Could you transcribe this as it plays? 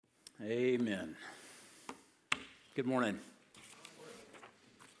Amen. Good morning. I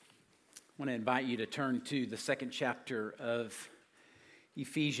want to invite you to turn to the second chapter of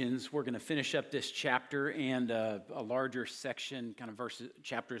Ephesians. We're going to finish up this chapter and a larger section, kind of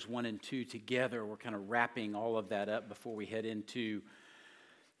chapters 1 and 2 together. We're kind of wrapping all of that up before we head into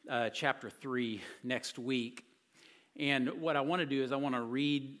chapter 3 next week. And what I want to do is I want to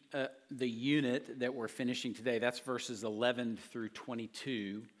read the unit that we're finishing today. That's verses 11 through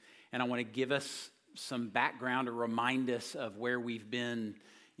 22. And I want to give us some background to remind us of where we've been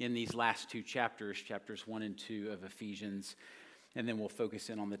in these last two chapters, chapters 1 and 2 of Ephesians. And then we'll focus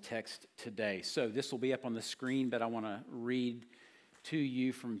in on the text today. So this will be up on the screen, but I want to read to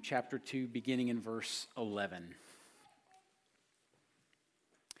you from chapter 2, beginning in verse 11.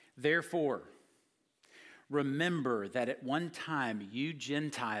 Therefore, remember that at one time you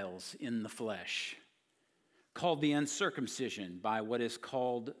Gentiles in the flesh, called the uncircumcision by what is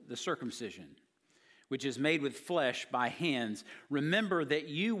called the circumcision, which is made with flesh by hands. Remember that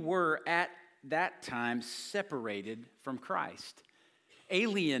you were at that time separated from Christ,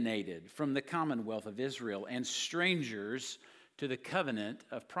 alienated from the commonwealth of Israel, and strangers to the covenant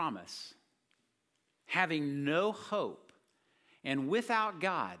of promise, having no hope and without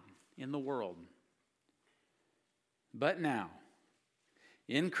God in the world. But now,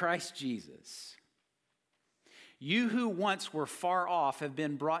 in Christ Jesus, you who once were far off have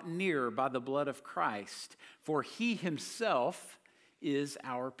been brought near by the blood of Christ, for he himself is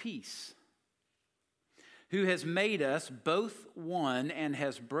our peace, who has made us both one and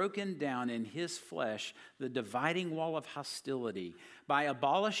has broken down in his flesh the dividing wall of hostility by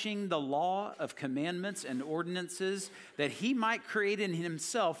abolishing the law of commandments and ordinances, that he might create in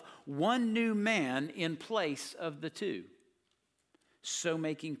himself one new man in place of the two, so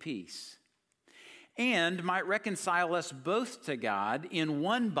making peace, and might reconcile us both to God in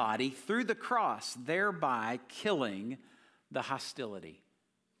one body through the cross, thereby killing the hostility.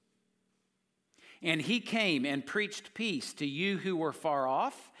 And he came and preached peace to you who were far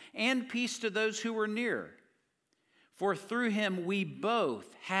off, and peace to those who were near. For through him we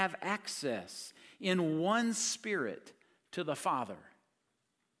both have access in one Spirit to the Father.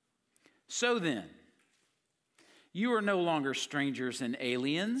 So then, you are no longer strangers and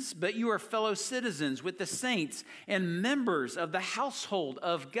aliens, but you are fellow citizens with the saints and members of the household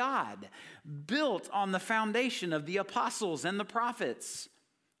of God, built on the foundation of the apostles and the prophets,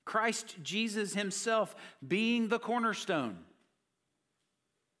 Christ Jesus himself being the cornerstone,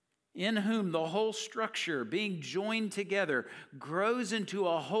 in whom the whole structure, being joined together, grows into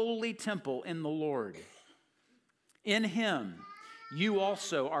a holy temple in the Lord. In him, you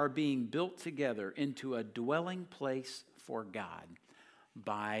also are being built together into a dwelling place for God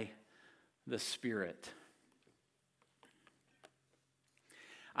by the Spirit.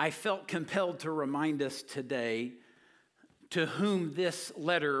 I felt compelled to remind us today to whom this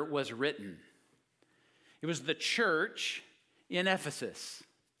letter was written. It was the church in Ephesus.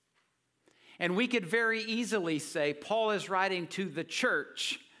 And we could very easily say Paul is writing to the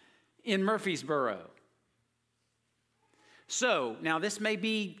church in Murfreesboro. So, now this may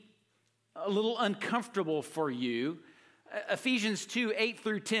be a little uncomfortable for you. Ephesians 2, 8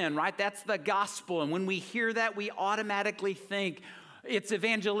 through 10, right? That's the gospel. And when we hear that, we automatically think it's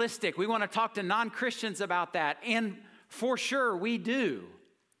evangelistic. We want to talk to non-Christians about that. And for sure, we do.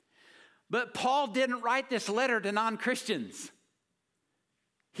 But Paul didn't write this letter to non-Christians.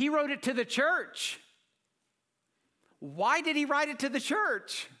 He wrote it to the church. Why did he write it to the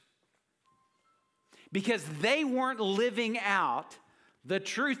church? Because they weren't living out the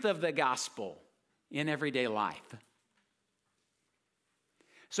truth of the gospel in everyday life.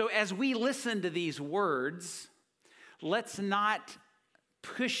 So as we listen to these words, let's not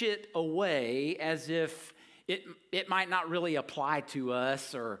push it away as if it might not really apply to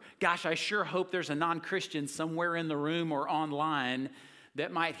us, or, gosh, I sure hope there's a non-Christian somewhere in the room or online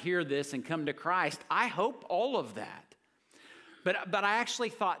that might hear this and come to Christ. I hope all of that. But I actually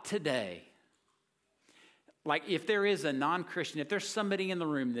thought today, like if there is a non-Christian, if there's somebody in the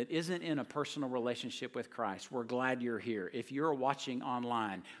room that isn't in a personal relationship with Christ, we're glad you're here. If you're watching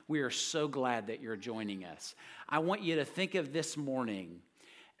online, we are so glad that you're joining us. I want you to think of this morning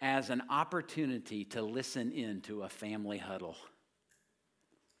as an opportunity to listen in to a family huddle.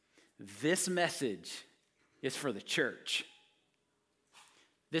 This message is for the church.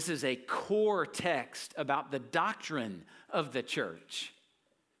 This is a core text about the doctrine of the church.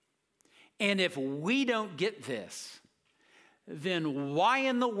 And if we don't get this, then why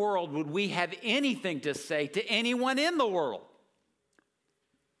in the world would we have anything to say to anyone in the world?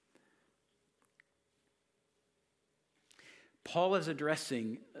 Paul is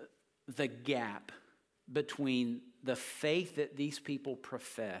addressing the gap between the faith that these people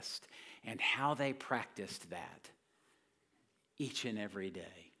professed and how they practiced that each and every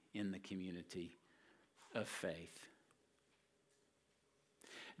day in the community of faith.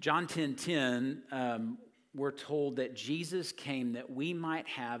 John 10:10, we're told that Jesus came that we might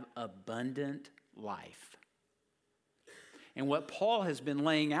have abundant life. And what Paul has been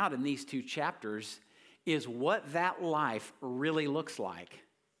laying out in these 2 chapters is what that life really looks like.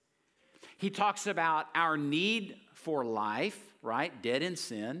 He talks about our need for life, right? Dead in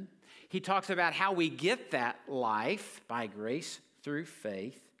sin. He talks about how we get that life by grace through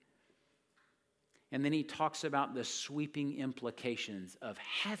faith. And then he talks about the sweeping implications of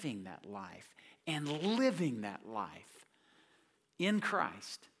having that life and living that life in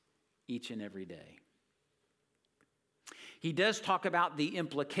Christ each and every day. He does talk about the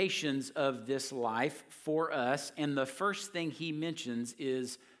implications of this life for us, and the first thing he mentions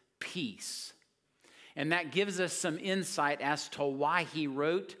is peace. And that gives us some insight as to why he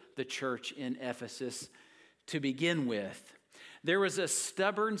wrote the church in Ephesus to begin with. There was a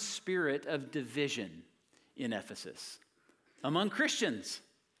stubborn spirit of division in Ephesus among Christians.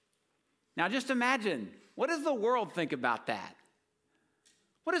 Now just imagine, what does the world think about that?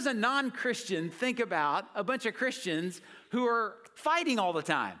 What does a non-Christian think about a bunch of Christians who are fighting all the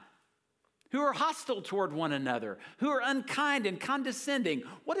time, who are hostile toward one another, who are unkind and condescending?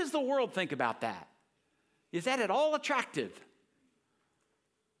 What does the world think about that? Is that at all attractive?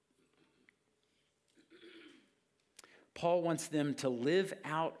 Paul wants them to live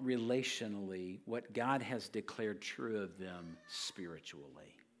out relationally what God has declared true of them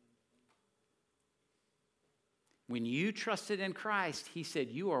spiritually. When you trusted in Christ, he said,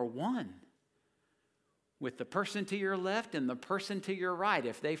 you are one with the person to your left and the person to your right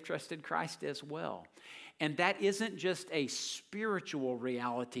if they've trusted Christ as well. And that isn't just a spiritual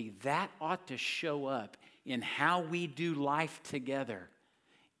reality. That ought to show up in how we do life together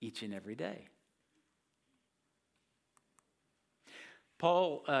each and every day.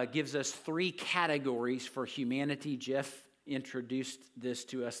 Paul gives us 3 categories for humanity. Jeff introduced this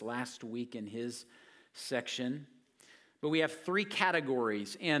to us last week in his section. But we have 3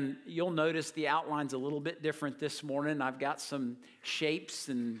 categories, and you'll notice the outline's a little bit different this morning. I've got some shapes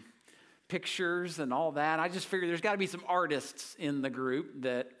and pictures and all that. I just figured there's got to be some artists in the group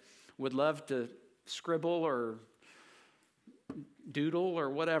that would love to scribble or doodle or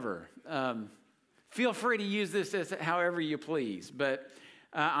whatever. Feel free to use this as however you please, but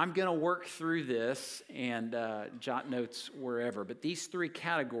I'm going to work through this and jot notes wherever. But these 3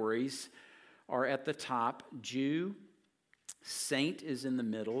 categories are at the top: Jew, saint is in the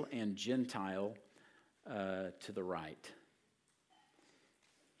middle, and Gentile to the right.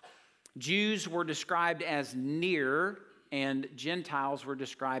 Jews were described as near, and Gentiles were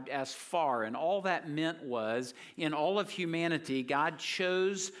described as far. And all that meant was, in all of humanity, God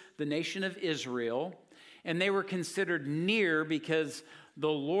chose the nation of Israel, and they were considered near because the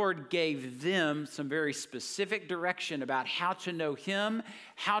Lord gave them some very specific direction about how to know Him,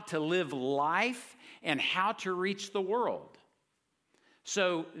 how to live life, and how to reach the world.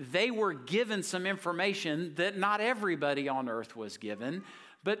 So they were given some information that not everybody on earth was given.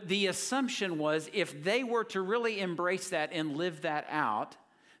 But the assumption was, if they were to really embrace that and live that out,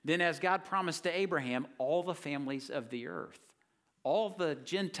 then as God promised to Abraham, all the families of the earth, all the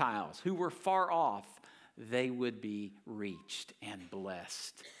Gentiles who were far off, they would be reached and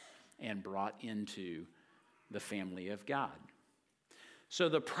blessed and brought into the family of God. So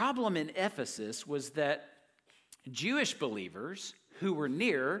the problem in Ephesus was that Jewish believers who were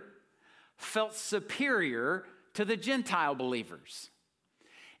near felt superior to the Gentile believers.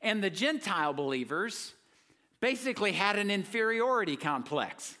 And the Gentile believers basically had an inferiority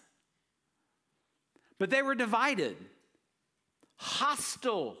complex. But they were divided,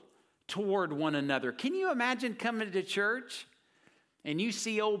 hostile toward one another. Can you imagine coming to church and you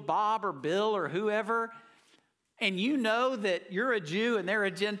see old Bob or Bill or whoever, and you know that you're a Jew and they're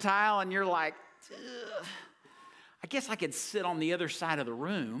a Gentile, and you're like, ugh, I guess I could sit on the other side of the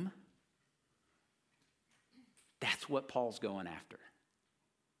room. That's what Paul's going after,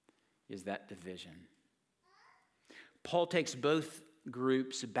 is that division. Paul takes both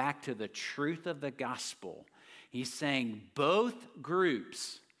groups back to the truth of the gospel. He's saying both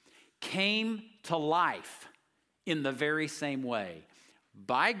groups came to life in the very same way,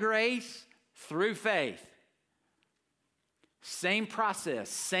 by grace through faith. Same process,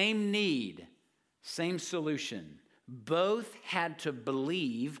 same need, same solution. Both had to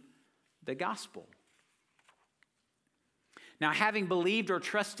believe the gospel. Now, having believed or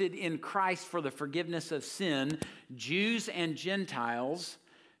trusted in Christ for the forgiveness of sin, Jews and Gentiles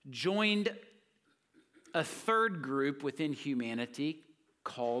joined a third group within humanity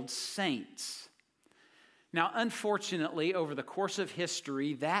called saints. Now, unfortunately, over the course of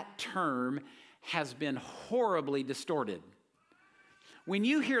history, that term has been horribly distorted. When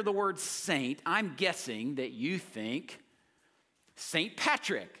you hear the word saint, I'm guessing that you think St.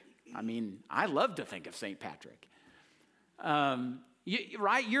 Patrick. I mean, I love to think of St. Patrick.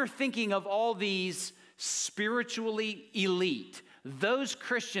 Right? You're thinking of all these spiritually elite, those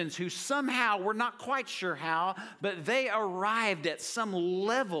Christians who somehow, we're not quite sure how, but they arrived at some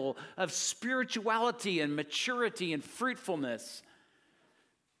level of spirituality and maturity and fruitfulness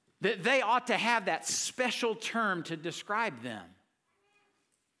that they ought to have that special term to describe them.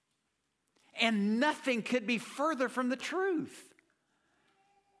 And nothing could be further from the truth.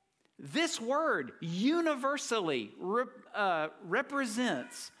 This word universally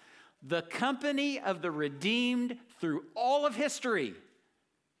represents the company of the redeemed through all of history,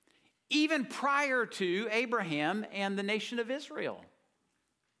 even prior to Abraham and the nation of Israel.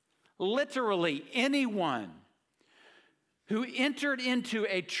 Literally, anyone who entered into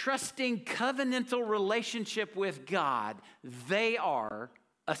a trusting covenantal relationship with God, they are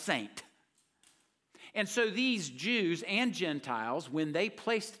a saint. And so these Jews and Gentiles, when they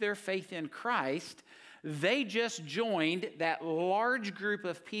placed their faith in Christ, they just joined that large group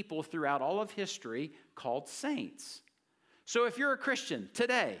of people throughout all of history called saints. So if you're a Christian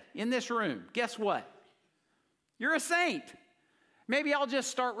today in this room, guess what? You're a saint. Maybe I'll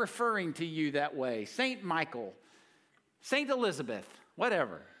just start referring to you that way. Saint Michael, Saint Elizabeth,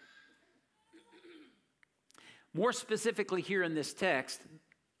 whatever. More specifically here in this text,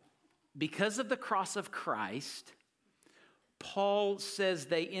 because of the cross of Christ, Paul says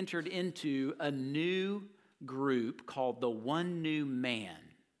they entered into a new group called the one new man,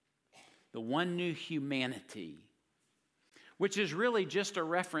 the one new humanity, which is really just a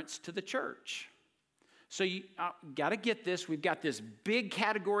reference to the church. So you got to get this. We've got this big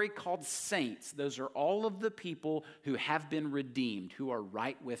category called saints. Those are all of the people who have been redeemed, who are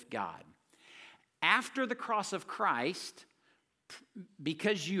right with God. After the cross of Christ,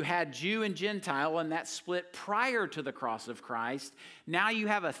 because you had Jew and Gentile and that split prior to the cross of Christ, now you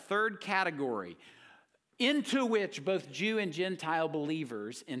have a third category into which both Jew and Gentile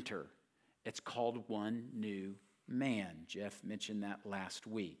believers enter. It's called one new man. Jeff mentioned that last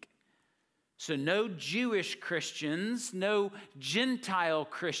week. So no Jewish Christians, no Gentile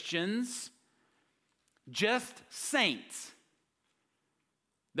Christians, just saints.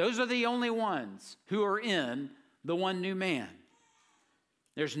 Those are the only ones who are in the one new man.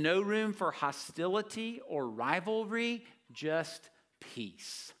 There's no room for hostility or rivalry, just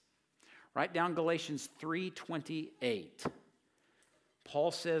peace. Write down Galatians 3:28.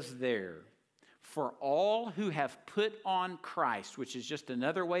 Paul says there, for all who have put on Christ, which is just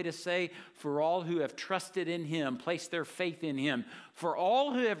another way to say for all who have trusted in him, placed their faith in him, for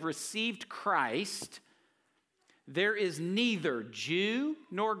all who have received Christ, there is neither Jew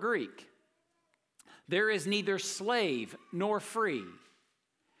nor Greek. There is neither slave nor free.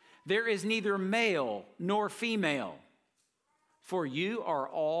 There is neither male nor female, for you are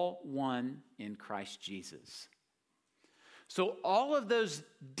all one in Christ Jesus. So all of those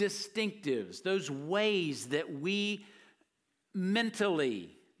distinctives, those ways that we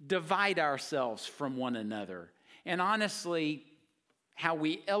mentally divide ourselves from one another, and honestly, how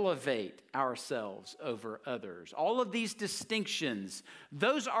we elevate ourselves over others, all of these distinctions,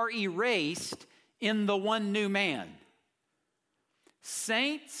 those are erased in the one new man.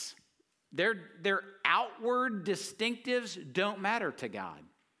 Saints, their outward distinctives don't matter to God.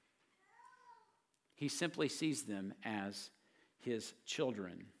 He simply sees them as his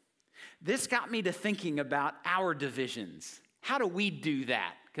children. This got me to thinking about our divisions. How do we do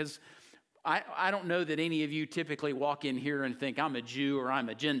that? Because I don't know that any of you typically walk in here and think, I'm a Jew or I'm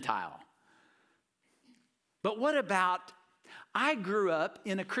a Gentile. But what about, I grew up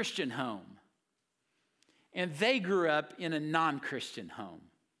in a Christian home, and they grew up in a non-Christian home.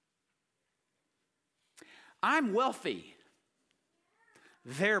 I'm wealthy.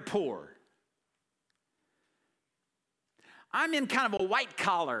 They're poor. I'm in kind of a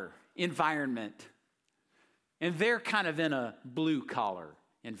white-collar environment, and they're kind of in a blue-collar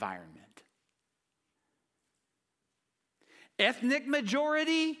environment. Ethnic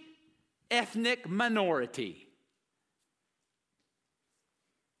majority, ethnic minority.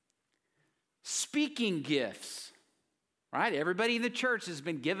 Speaking gifts, right? Everybody in the church has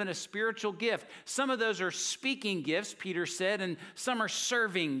been given a spiritual gift. Some of those are speaking gifts, Peter said, and some are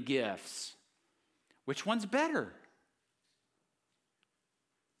serving gifts. Which one's better?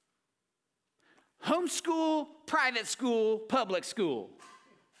 Homeschool, private school, public school.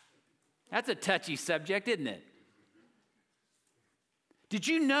 That's a touchy subject, isn't it? Did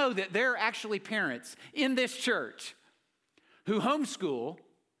you know that there are actually parents in this church who homeschool,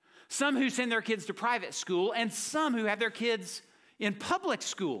 some who send their kids to private school, and some who have their kids in public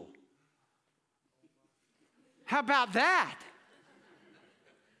school? How about that?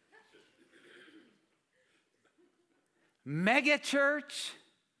 Mega church,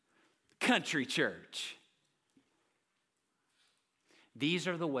 country church. These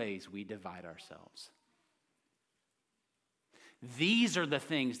are the ways we divide ourselves. These are the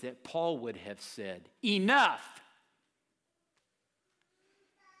things that Paul would have said, enough.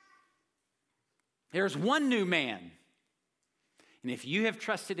 There's one new man. And if you have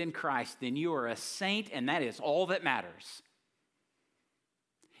trusted in Christ, then you are a saint, and that is all that matters.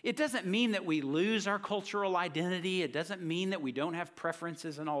 It doesn't mean that we lose our cultural identity. It doesn't mean that we don't have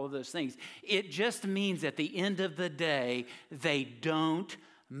preferences and all of those things. It just means at the end of the day, they don't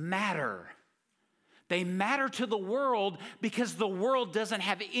matter. They matter to the world because the world doesn't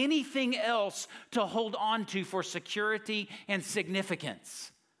have anything else to hold on to for security and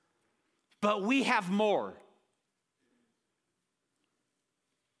significance. But we have more.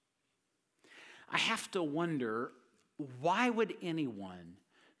 I have to wonder, why would anyone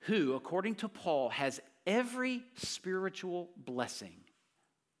who, according to Paul, has every spiritual blessing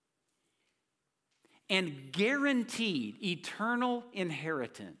and guaranteed eternal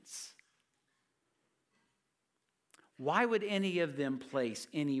inheritance, why would any of them place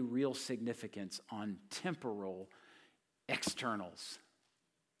any real significance on temporal externals?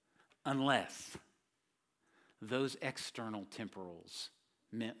 Unless those external temporals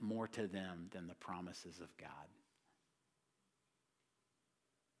meant more to them than the promises of God.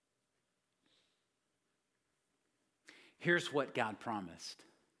 Here's what God promised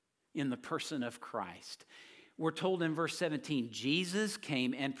in the person of Christ. We're told in verse 17, Jesus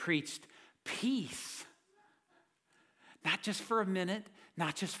came and preached peace. Not just for a minute,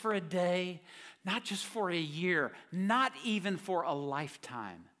 not just for a day, not just for a year, not even for a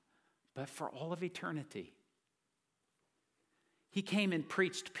lifetime, but for all of eternity. He came and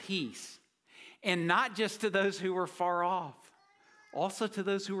preached peace, and not just to those who were far off, also to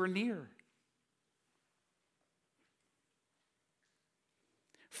those who were near.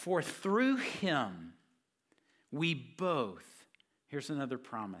 For through him, we both, here's another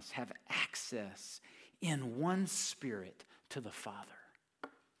promise, have access in one spirit to the Father.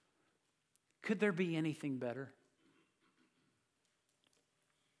 Could there be anything better?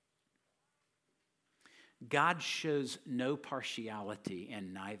 God shows no partiality,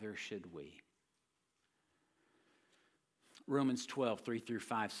 and neither should we. Romans 12,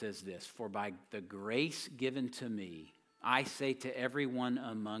 3-5 says this, "For by the grace given to me, I say to everyone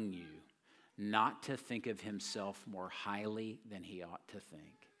among you, not to think of himself more highly than he ought to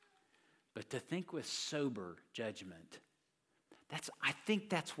think, but to think with sober judgment." I think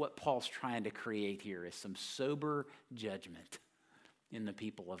that's what Paul's trying to create here, is some sober judgment in the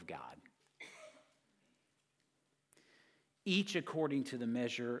people of God. Each according to the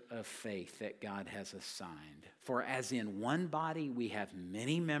measure of faith that God has assigned. For as in one body we have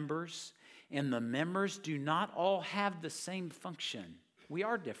many members, and the members do not all have the same function. We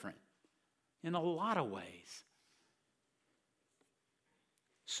are different in a lot of ways.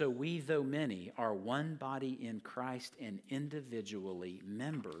 So we, though many, are one body in Christ and individually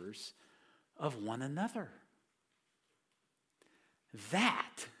members of one another.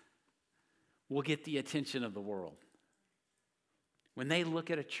 That will get the attention of the world. When they look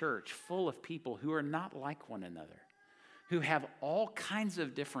at a church full of people who are not like one another, who have all kinds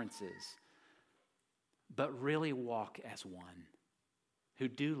of differences, but really walk as one, who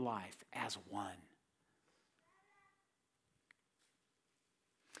do life as one.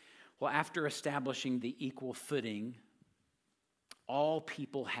 Well, after establishing the equal footing all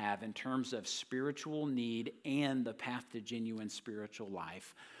people have in terms of spiritual need and the path to genuine spiritual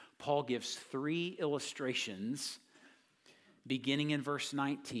life, Paul gives 3 illustrations beginning in verse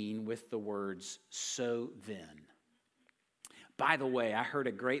 19 with the words, "So then." By the way, I heard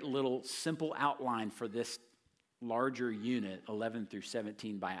a great little simple outline for this larger unit, 11 through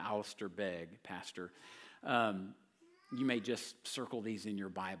 17, by Alistair Begg, pastor. You may just circle these in your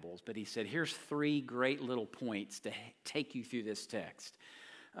Bibles, but he said, here's 3 great little points to take you through this text.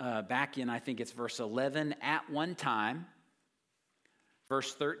 Back in, I think it's verse 11, "at one time,"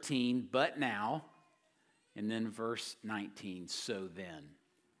 verse 13, "but now," and then verse 19, "so then."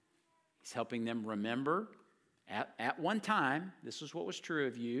 He's helping them remember, at one time, this is what was true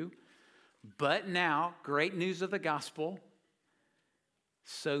of you, but now, great news of the gospel,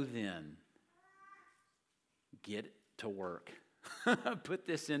 so then, get to work put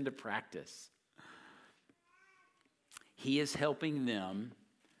this into practice. He is helping them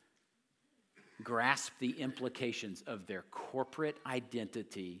grasp the implications of their corporate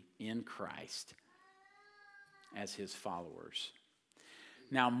identity in Christ as his followers.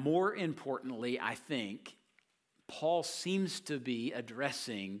 Now, more importantly, I think, Paul seems to be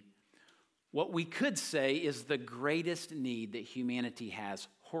addressing what we could say is the greatest need that humanity has,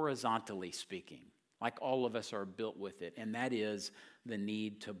 horizontally speaking, like all of us are built with it, and that is the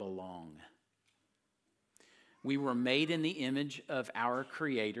need to belong. We were made in the image of our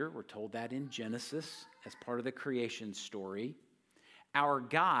Creator. We're told that in Genesis as part of the creation story. Our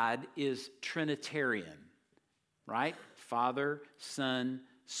God is Trinitarian, right? Father, Son,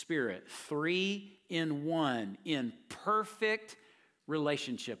 Spirit. 3 in 1, in perfect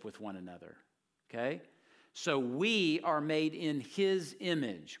relationship with one another, okay? So we are made in his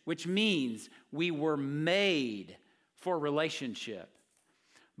image, which means we were made for relationship.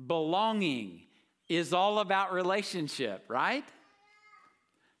 Belonging is all about relationship, right?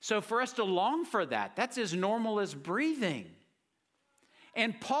 So for us to long for that, that's as normal as breathing.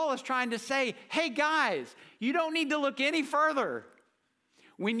 And Paul is trying to say, hey guys, you don't need to look any further.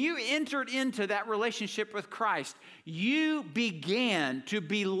 When you entered into that relationship with Christ, you began to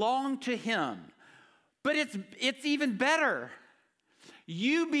belong to him. But it's even better.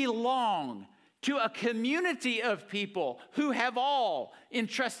 You belong to a community of people who have all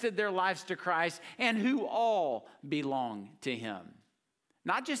entrusted their lives to Christ and who all belong to him.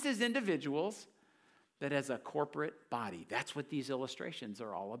 Not just as individuals, but as a corporate body. That's what these illustrations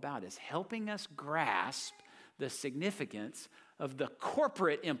are all about, is helping us grasp the significance of the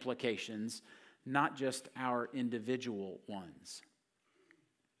corporate implications, not just our individual ones.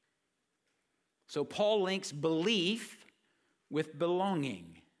 So Paul links belief with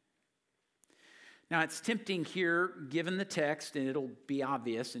belonging. Now it's tempting here, given the text, and it'll be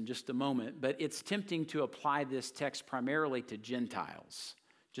obvious in just a moment, but it's tempting to apply this text primarily to Gentiles,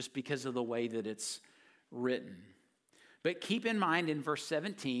 just because of the way that it's written. But keep in mind in verse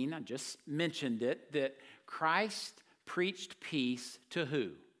 17, I just mentioned it, that Christ preached peace to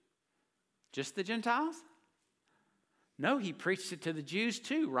who? Just the Gentiles? No, he preached it to the Jews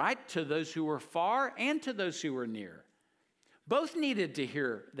too, right? To those who were far and to those who were near. Both needed to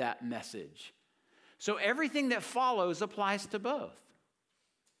hear that message. So everything that follows applies to both.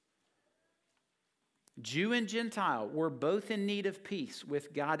 Jew and Gentile were both in need of peace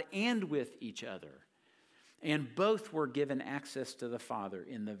with God and with each other. And both were given access to the Father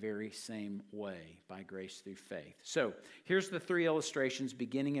in the very same way, by grace through faith. So here's the 3 illustrations.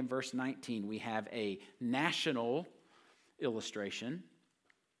 Beginning in verse 19, we have a national illustration,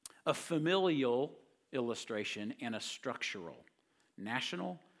 a familial illustration, and a structural.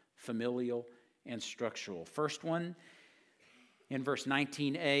 National, familial, and structural. First one, in verse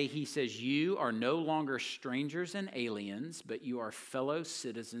 19a, he says, you are no longer strangers and aliens, but you are fellow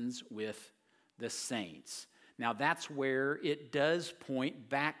citizens with the saints. Now that's where it does point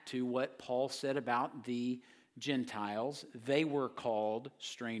back to what Paul said about the Gentiles. They were called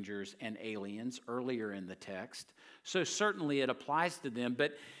strangers and aliens earlier in the text. So certainly it applies to them,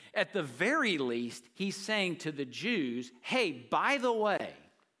 but at the very least, he's saying to the Jews, hey, by the way,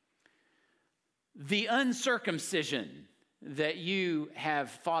 the uncircumcision that you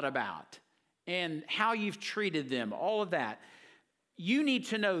have thought about and how you've treated them, all of that, you need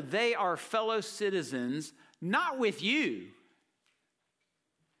to know they are fellow citizens, not with you,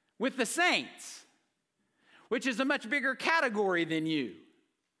 with the saints, which is a much bigger category than you.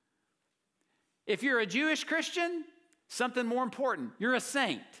 If you're a Jewish Christian, something more important, you're a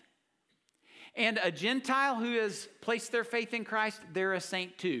saint. And a Gentile who has placed their faith in Christ, they're a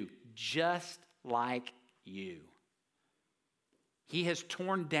saint too, just like you. He has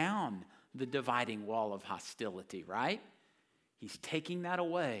torn down the dividing wall of hostility, right? He's taking that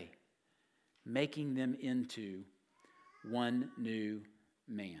away, making them into one new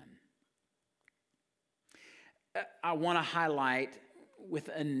man. I want to highlight with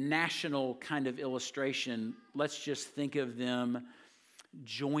a national kind of illustration, let's just think of them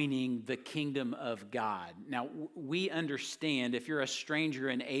joining the kingdom of God. Now, we understand if you're a stranger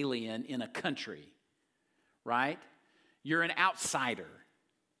and alien in a country, right? You're an outsider.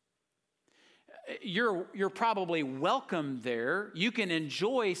 You're probably welcome there. You can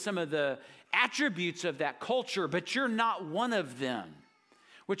enjoy some of the attributes of that culture, but you're not one of them,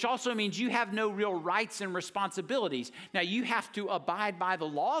 which also means you have no real rights and responsibilities. Now, you have to abide by the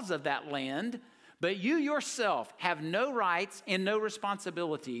laws of that land, but you yourself have no rights and no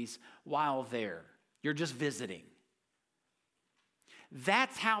responsibilities while there. You're just visiting.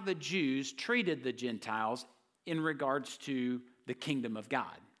 That's how the Jews treated the Gentiles in regards to the kingdom of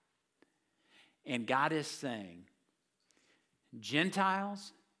God. And God is saying,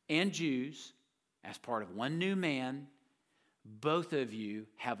 Gentiles and Jews, as part of one new man, both of you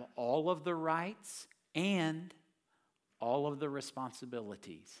have all of the rights and all of the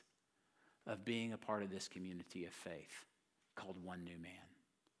responsibilities of being a part of this community of faith called one new man.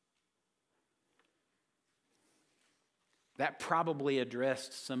 That probably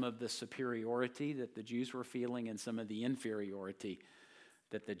addressed some of the superiority that the Jews were feeling and some of the inferiority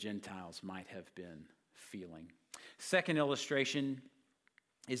that the Gentiles might have been feeling. Second illustration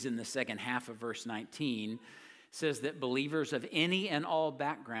is in the second half of verse 19. It says that believers of any and all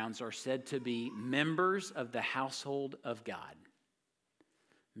backgrounds are said to be members of the household of God.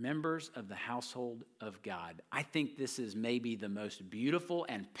 Members of the household of God. I think this is maybe the most beautiful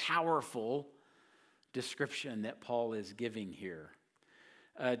and powerful description that Paul is giving here.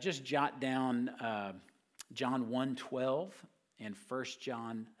 Just jot down John 1:12 and 1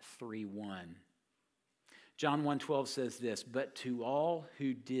 John 3:1. John 1:12 says this, "But to all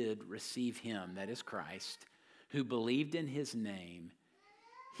who did receive him," that is Christ, "who believed in his name,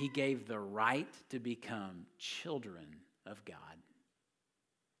 he gave the right to become children of God."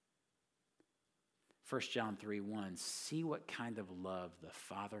 1 John 3:1, "See what kind of love the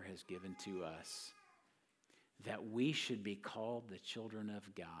Father has given to us, that we should be called the children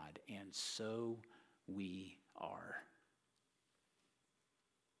of God, and so we are."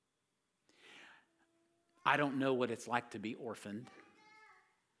 I don't know what it's like to be orphaned.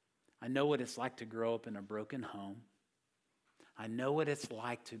 I know what it's like to grow up in a broken home. I know what it's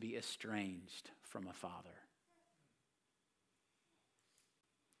like to be estranged from a father.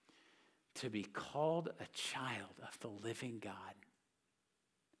 To be called a child of the living God.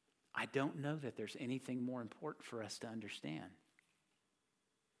 I don't know that there's anything more important for us to understand.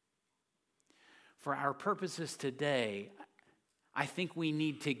 For our purposes today, I think we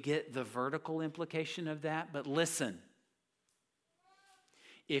need to get the vertical implication of that, but listen.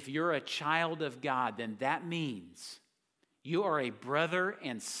 If you're a child of God, then that means you are a brother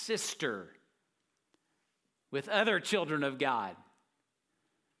and sister with other children of God.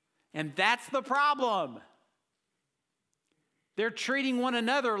 And that's the problem. They're treating one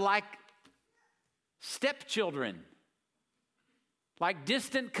another like stepchildren, like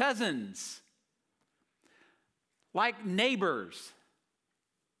distant cousins, like neighbors.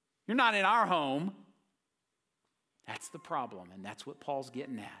 You're not in our home. That's the problem, and that's what Paul's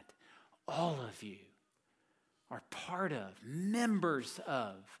getting at. All of you are part of, members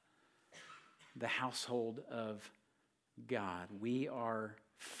of the household of God. We are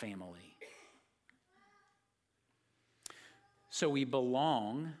family. So we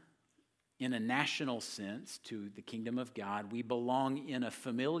belong in a national sense to the kingdom of God. We belong in a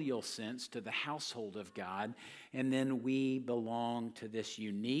familial sense to the household of God. And then we belong to this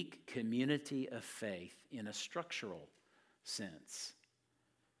unique community of faith in a structural sense.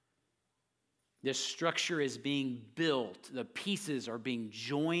 This structure is being built. The pieces are being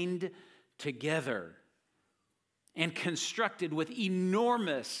joined together and constructed with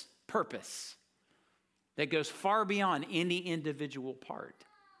enormous purpose that goes far beyond any individual part.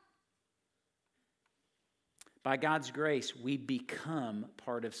 By God's grace, we become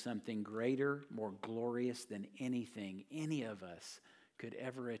part of something greater, more glorious than anything any of us could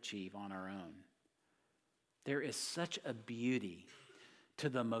ever achieve on our own. There is such a beauty to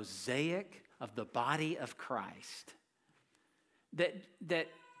the mosaic of the body of Christ that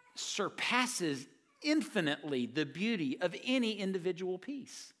surpasses infinitely the beauty of any individual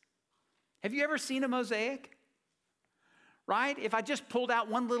piece. Have you ever seen a mosaic? Right? If I just pulled out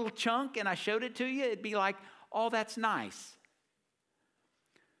one little chunk and I showed it to you, it'd be like, oh, that's nice.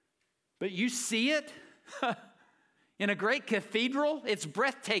 But you see it in a great cathedral, it's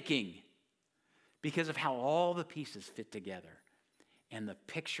breathtaking because of how all the pieces fit together and the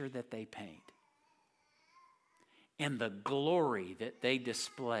picture that they paint and the glory that they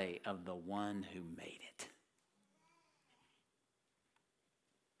display of the one who made it.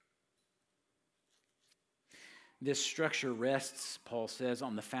 This structure rests, Paul says,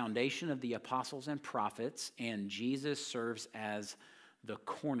 on the foundation of the apostles and prophets, and Jesus serves as the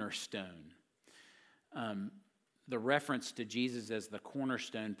cornerstone. The reference to Jesus as the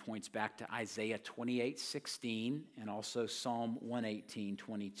cornerstone points back to Isaiah 28:16 and also Psalm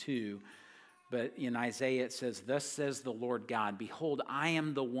 118:22. But in Isaiah it says, "Thus says the Lord God, behold, I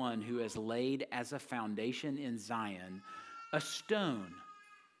am the one who has laid as a foundation in Zion a stone,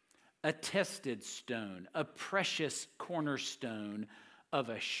 a tested stone, a precious cornerstone of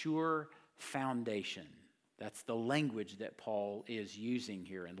a sure foundation." That's the language that Paul is using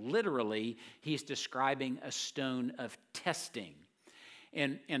here. And literally, he's describing a stone of testing.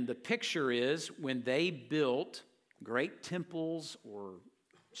 And the picture is when they built great temples or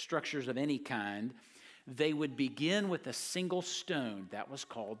structures of any kind, they would begin with a single stone. That was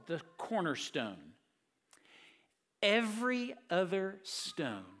called the cornerstone. Every other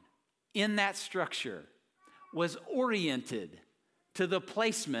stone in that structure was oriented to the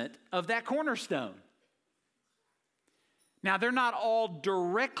placement of that cornerstone. Now, they're not all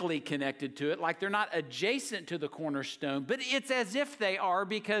directly connected to it, like they're not adjacent to the cornerstone, but it's as if they are,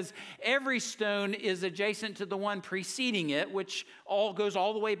 because every stone is adjacent to the one preceding it, which all goes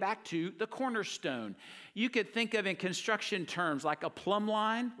all the way back to the cornerstone. You could think of in construction terms like a plumb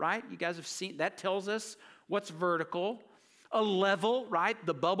line, right? You guys have seen, that tells us what's vertical. A level, right?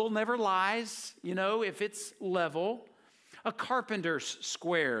 The bubble never lies, if it's level. A carpenter's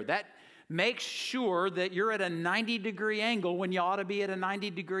square, that makes sure that you're at a 90-degree angle when you ought to be at a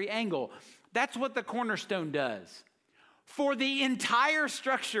 90-degree angle. That's what the cornerstone does for the entire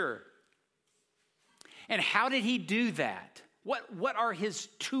structure. And how did he do that? What are his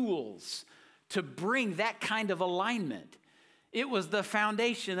tools to bring that kind of alignment? It was the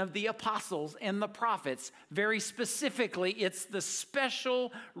foundation of the apostles and the prophets. Very specifically, it's the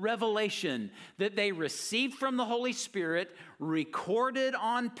special revelation that they received from the Holy Spirit, recorded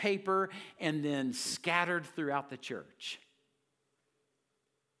on paper, and then scattered throughout the church.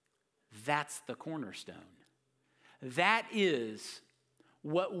 That's the cornerstone. That is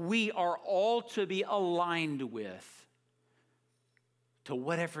what we are all to be aligned with to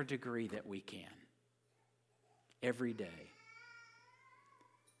whatever degree that we can every day.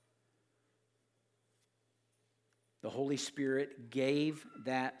 The Holy Spirit gave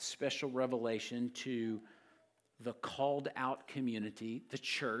that special revelation to the called out community, the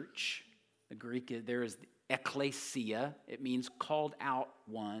church. The Greek, there is ekklesia. It means called out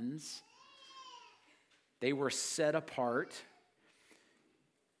ones. They were set apart.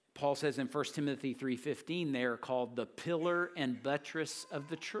 Paul says in 1 Timothy 3:15, they are called the pillar and buttress of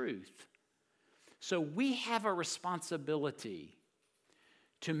the truth. So we have a responsibility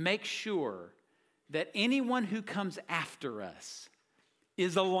to make sure that anyone who comes after us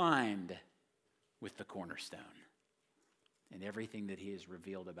is aligned with the cornerstone and everything that he has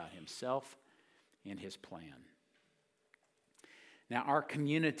revealed about himself and his plan. Now, our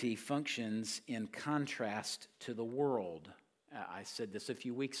community functions in contrast to the world. I said this a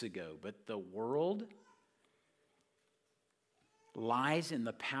few weeks ago, but the world lies in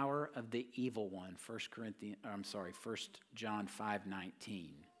the power of the evil one, 1 John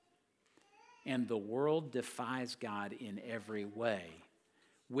 5:19. And the world defies God in every way.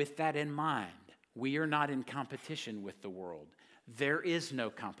 With that in mind, we are not in competition with the world. There is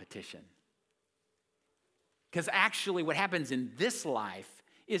no competition. Because actually what happens in this life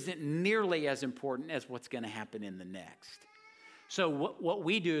isn't nearly as important as what's going to happen in the next. So what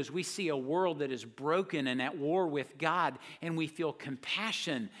we do is we see a world that is broken and at war with God, and we feel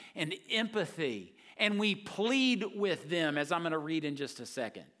compassion and empathy, and we plead with them, as I'm going to read in just a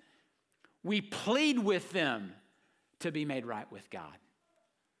second. We plead with them to be made right with God,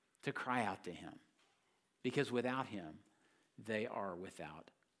 to cry out to him, because without him, they are without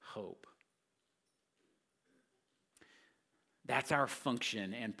hope. That's our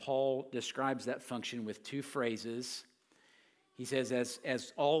function, and Paul describes that function with two phrases. He says,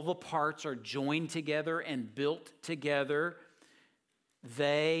 as all the parts are joined together and built together,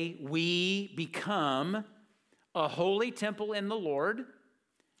 we become a holy temple in the Lord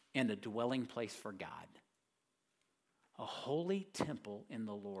and a dwelling place for God. A holy temple in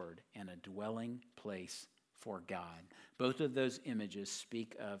the Lord and a dwelling place for God. Both of those images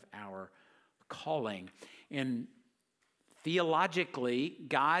speak of our calling. And theologically,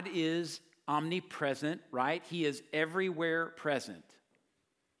 God is omnipresent, right? He is everywhere present.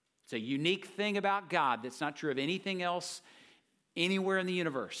 It's a unique thing about God that's not true of anything else anywhere in the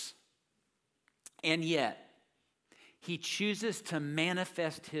universe. And yet, he chooses to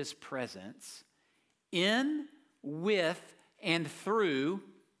manifest his presence in, with, and through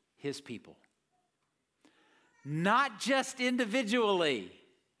his people. Not just individually,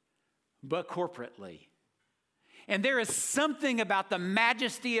 but corporately. And there is something about the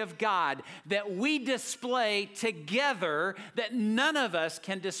majesty of God that we display together that none of us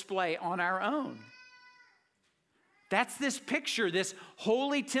can display on our own. That's this picture, this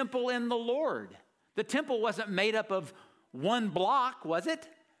holy temple in the Lord. The temple wasn't made up of one block, was it?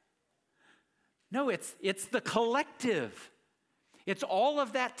 No, it's the collective. It's all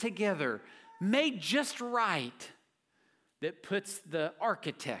of that together, made just right, that puts the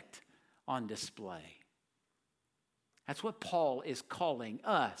architect on display. That's what Paul is calling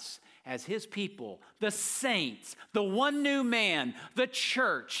us as his people, the saints, the one new man, the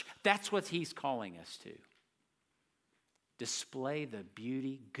church. That's what he's calling us to. Display the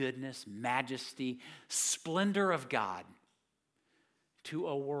beauty, goodness, majesty, splendor of God to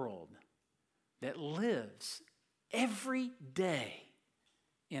a world that lives every day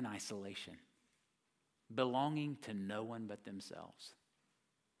in isolation, belonging to no one but themselves.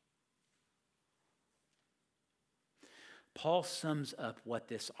 Paul sums up what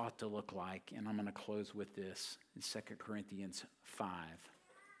this ought to look like, and I'm going to close with this in 2 Corinthians 5,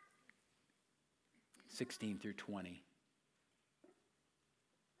 16 through 20.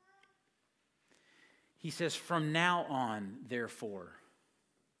 He says, "From now on, therefore,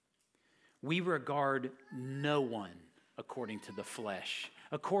 we regard no one according to the flesh,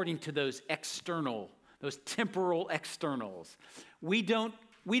 according to those temporal externals. We don't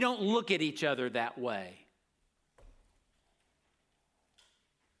look at each other that way.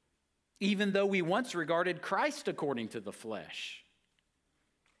 Even though we once regarded Christ according to the flesh,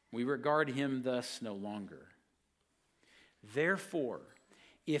 we regard him thus no longer. Therefore,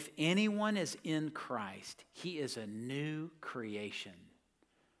 if anyone is in Christ, he is a new creation,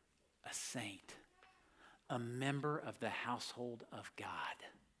 a saint, a member of the household of God.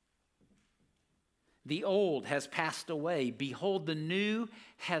 The old has passed away. Behold, the new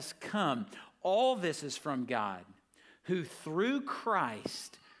has come. All this is from God, who through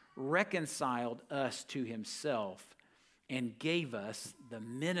Christ reconciled us to himself and gave us the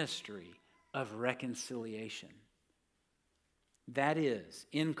ministry of reconciliation. That is,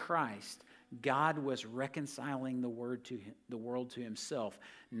 in Christ, God was reconciling the world to himself,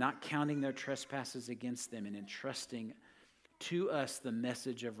 not counting their trespasses against them, and entrusting to us the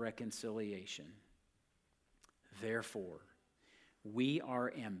message of reconciliation. Therefore, we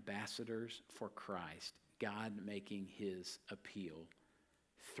are ambassadors for Christ, God making his appeal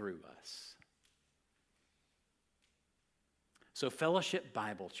through us." So, Fellowship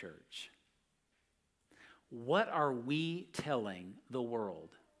Bible Church, what are we telling the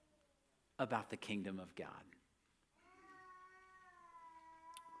world about the kingdom of God?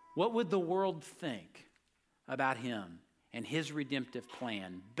 What would the world think about him and his redemptive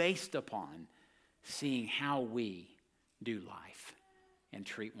plan based upon seeing how we do life and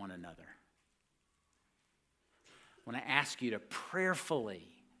treat one another? I want to ask you to prayerfully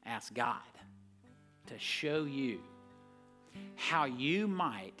ask God to show you how you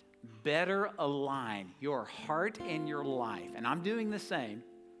might better align your heart and your life. And I'm doing the same.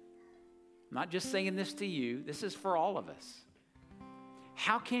 I'm not just saying this to you. This is for all of us.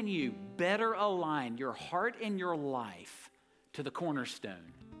 How can you better align your heart and your life to the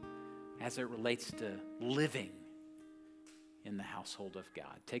cornerstone as it relates to living in the household of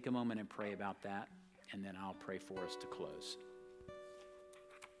God? Take a moment and pray about that, and then I'll pray for us to close.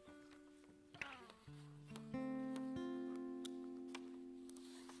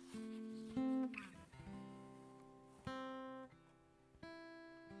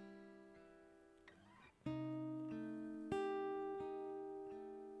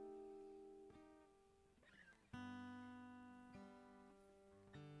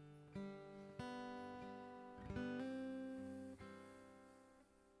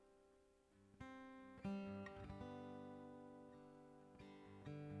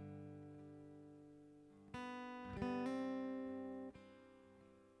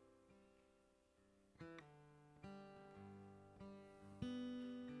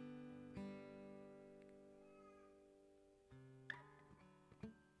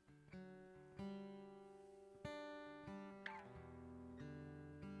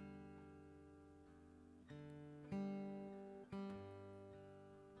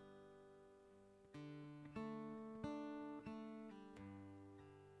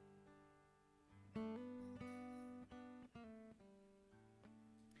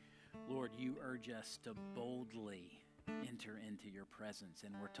 Lord, you urge us to boldly enter into your presence,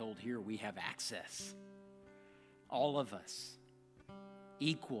 and we're told here we have access. All of us,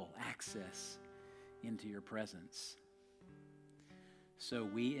 equal access into your presence. So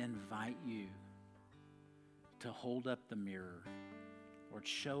we invite you to hold up the mirror. Lord,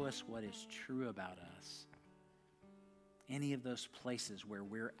 show us what is true about us. Any of those places where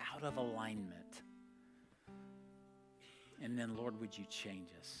we're out of alignment. And then, Lord, would you change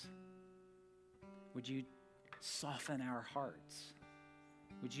us? Would you soften our hearts?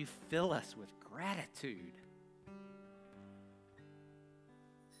 Would you fill us with gratitude?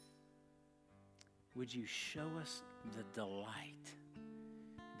 Would you show us the delight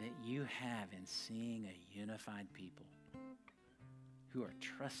that you have in seeing a unified people who are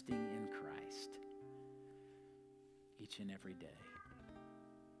trusting in Christ? each and every day.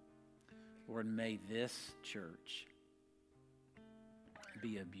 Lord, may this church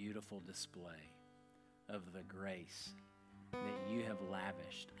be a beautiful display of the grace that you have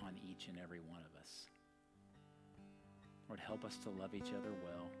lavished on each and every one of us. Lord, help us to love each other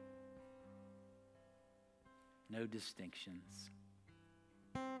well. No distinctions.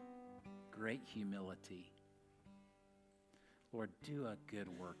 Great humility. Lord, do a good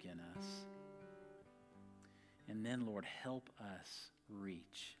work in us. And then, Lord, help us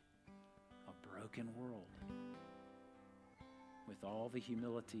reach a broken world with all the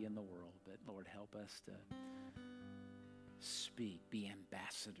humility in the world. But, Lord, help us to speak, be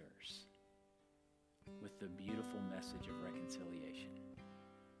ambassadors with the beautiful message of reconciliation.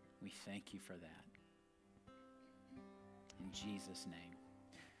 We thank you for that. In Jesus' name,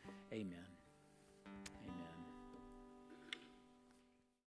 amen. Amen.